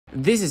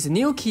This is a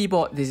new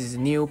keyboard, this is a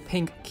new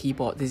pink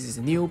keyboard, this is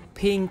a new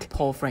pink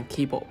Paul Frank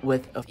keyboard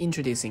worth of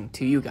introducing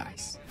to you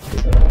guys.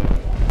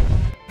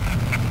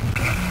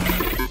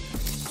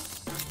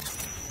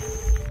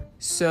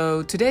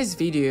 So today's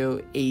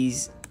video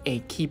is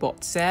a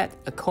keyboard set,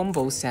 a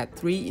combo set,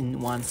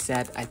 3-in-1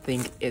 set. I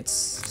think it's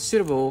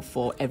suitable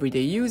for everyday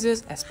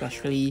users,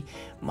 especially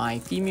my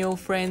female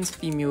friends,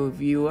 female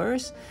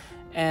viewers.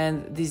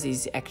 And this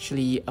is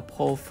actually a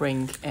Paul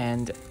Frank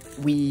and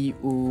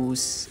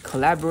WiWU's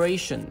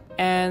collaboration.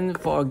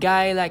 And for a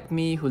guy like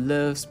me who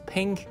loves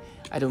pink,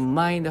 I don't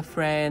mind a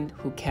friend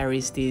who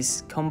carries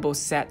this combo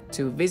set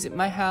to visit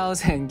my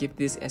house and give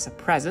this as a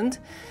present.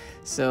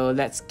 So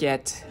let's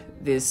get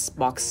this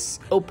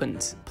box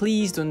opened.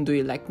 Please don't do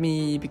it like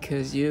me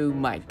because you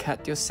might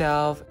cut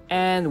yourself.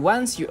 And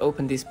once you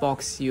open this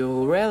box,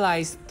 you'll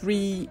realize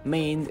 3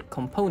 main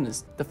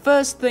components. The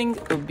first thing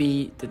will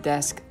be the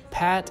desk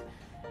pad.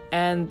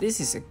 And this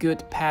is a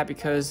good pad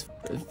because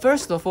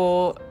first of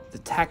all, the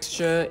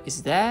texture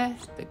is there,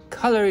 the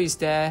color is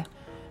there,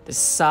 the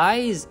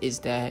size is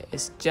there.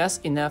 It's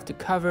just enough to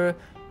cover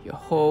your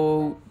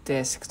whole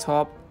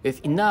desktop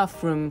with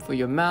enough room for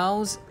your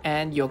mouse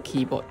and your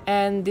keyboard.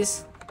 And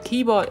this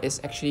keyboard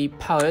is actually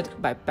powered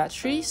by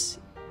batteries.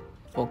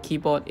 For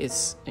keyboard,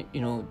 it's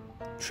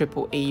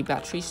AAA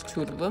batteries,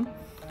 2 of them.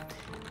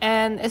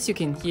 And as you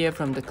can hear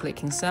from the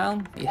clicking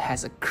sound, it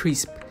has a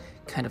crisp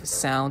kind of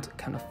sound,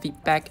 kind of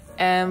feedback.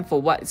 And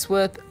for what it's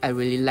worth, I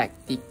really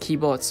like the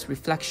keyboard's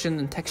reflection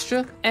and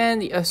texture.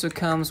 And it also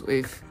comes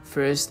with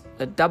first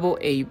a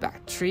AA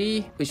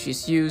battery, which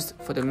is used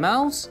for the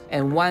mouse.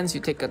 And once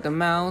you take out the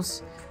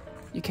mouse,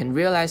 you can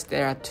realize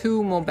there are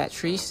 2 more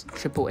batteries,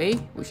 AAA,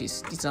 which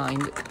is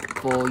designed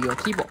for your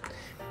keyboard.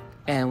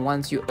 And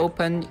once you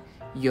open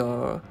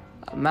your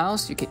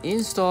mouse, you can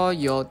install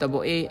your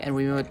AA, and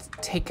remember to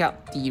take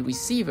out the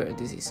receiver.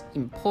 This is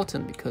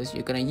important because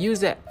you're gonna use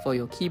that for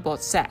your keyboard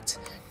set.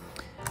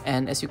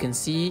 And as you can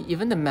see,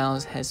 even the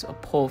mouse has a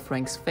Paul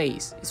Frank's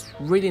face. It's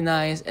really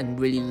nice and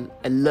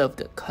I love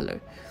the color.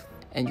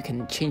 And you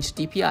can change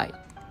DPI.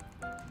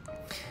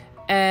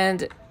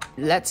 And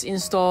let's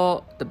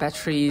install the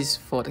batteries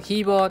for the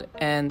keyboard,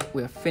 and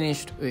we're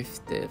finished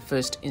with the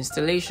first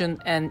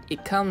installation. And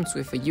it comes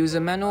with a user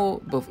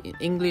manual, both in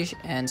English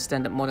and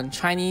standard modern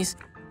Chinese.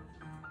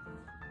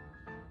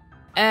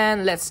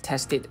 And let's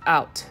test it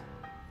out.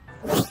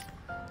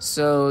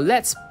 So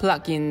let's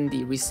plug in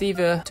the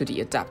receiver to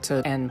the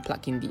adapter and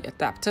plug in the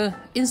adapter.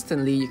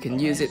 Instantly, you can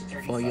use it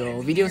for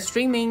your video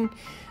streaming.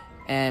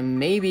 And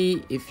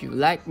maybe if you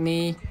like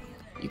me,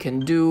 you can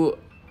do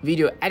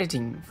video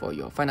editing for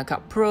your Final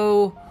Cut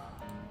Pro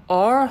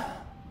or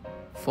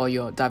for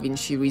your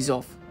DaVinci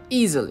Resolve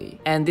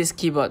easily. And this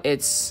keyboard,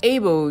 it's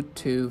able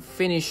to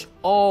finish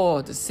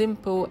all the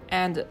simple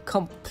and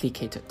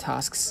complicated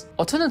tasks.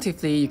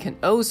 Alternatively, you can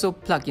also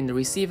plug in the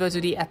receiver to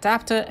the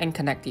adapter and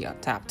connect the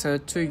adapter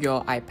to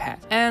your iPad.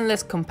 And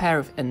let's compare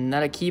with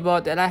another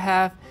keyboard that I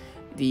have,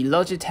 the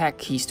Logitech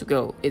Keys to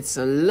Go. It's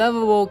a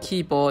lovable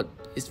keyboard.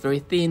 It's very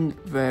thin,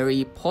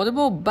 very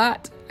portable,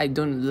 but I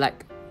don't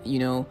like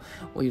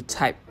when you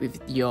type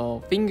with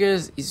your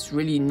fingers, it's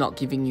really not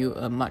giving you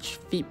much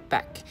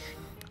feedback.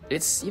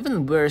 It's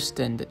even worse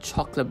than the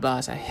chocolate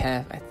bars I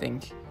have. I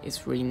think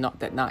it's really not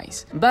that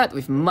nice. But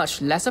with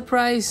much lesser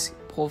price,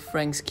 Paul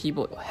Frank's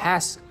keyboard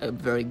has a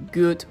very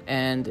good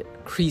and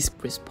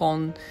crisp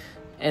response.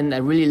 And I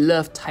really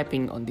love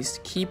typing on this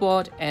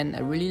keyboard, and I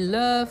really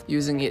love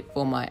using it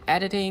for my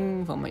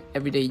editing, for my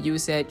everyday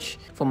usage,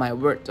 for my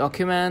Word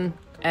document.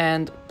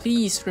 And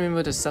please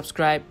remember to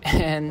subscribe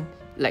and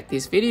like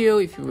this video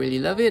if you really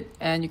love it.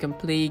 And you can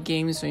play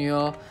games on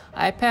your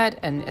iPad,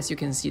 and as you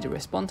can see, the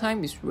response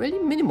time is really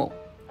minimal.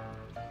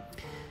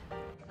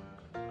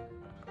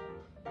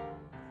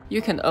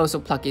 You can also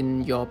plug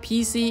in your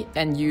PC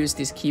and use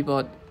this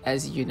keyboard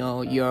as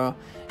your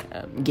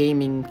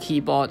gaming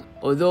keyboard.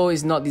 Although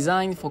it's not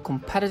designed for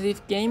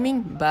competitive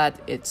gaming, but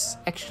it's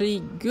actually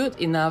good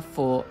enough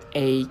for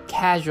a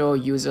casual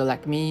user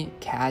like me,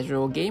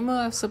 casual gamer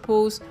I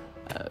suppose.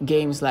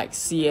 Games like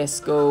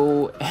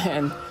CSGO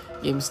and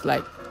games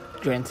like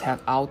Grand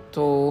Theft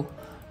Auto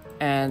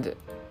and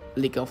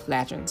League of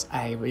Legends.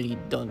 I really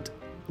don't,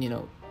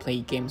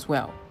 play games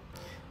well.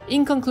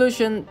 In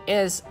conclusion,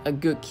 it's a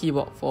good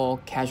keyboard for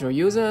casual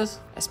users,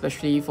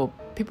 especially for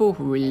people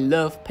who really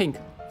love pink.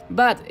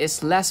 But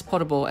it's less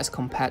portable as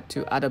compared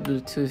to other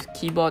Bluetooth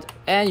keyboard,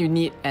 and you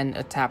need an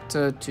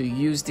adapter to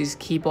use this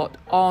keyboard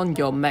on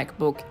your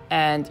MacBook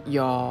and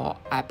your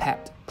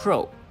iPad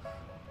Pro.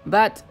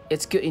 But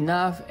it's good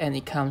enough, and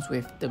it comes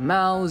with the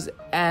mouse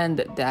and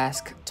the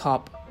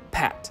desktop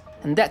pad.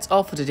 And that's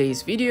all for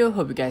today's video.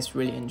 Hope you guys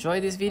really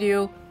enjoyed this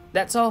video.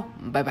 That's all.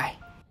 Bye bye.